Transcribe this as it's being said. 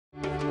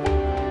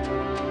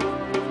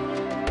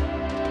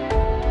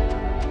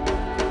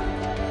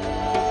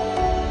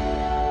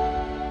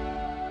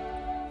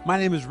My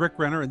name is Rick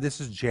Renner, and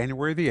this is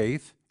January the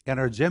 8th, and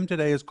our gem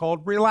today is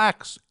called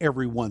Relax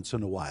Every Once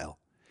in a While.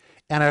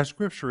 And our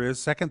scripture is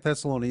 2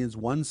 Thessalonians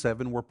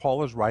 1:7, where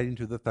Paul is writing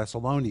to the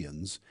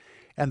Thessalonians,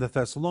 and the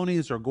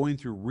Thessalonians are going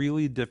through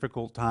really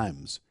difficult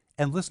times.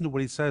 And listen to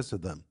what he says to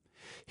them.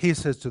 He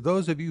says, to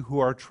those of you who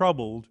are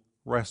troubled,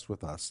 rest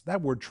with us.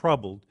 That word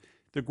troubled,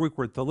 the Greek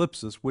word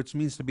thalipsis, which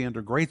means to be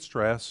under great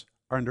stress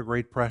or under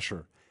great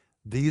pressure.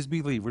 These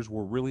believers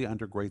were really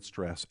under great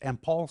stress,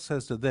 and Paul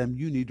says to them,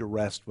 you need to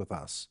rest with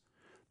us.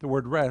 The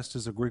word rest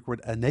is the Greek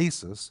word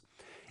anasis,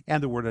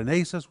 and the word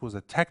anasis was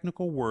a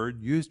technical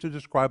word used to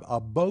describe a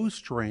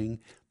bowstring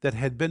that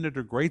had been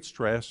under great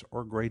stress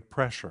or great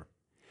pressure.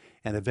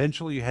 And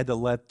eventually you had to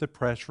let the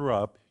pressure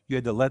up, you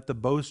had to let the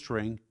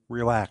bowstring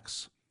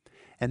relax.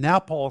 And now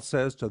Paul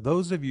says to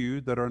those of you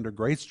that are under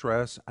great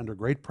stress, under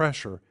great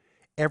pressure,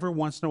 every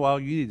once in a while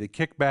you need to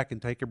kick back and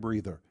take a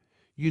breather.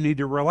 You need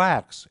to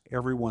relax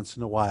every once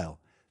in a while.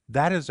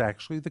 That is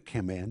actually the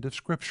command of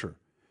Scripture,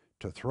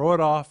 to throw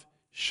it off,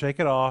 shake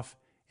it off,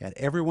 and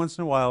every once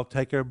in a while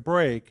take a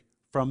break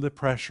from the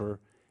pressure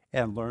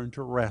and learn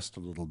to rest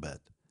a little bit.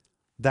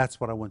 That's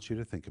what I want you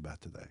to think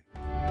about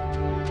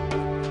today.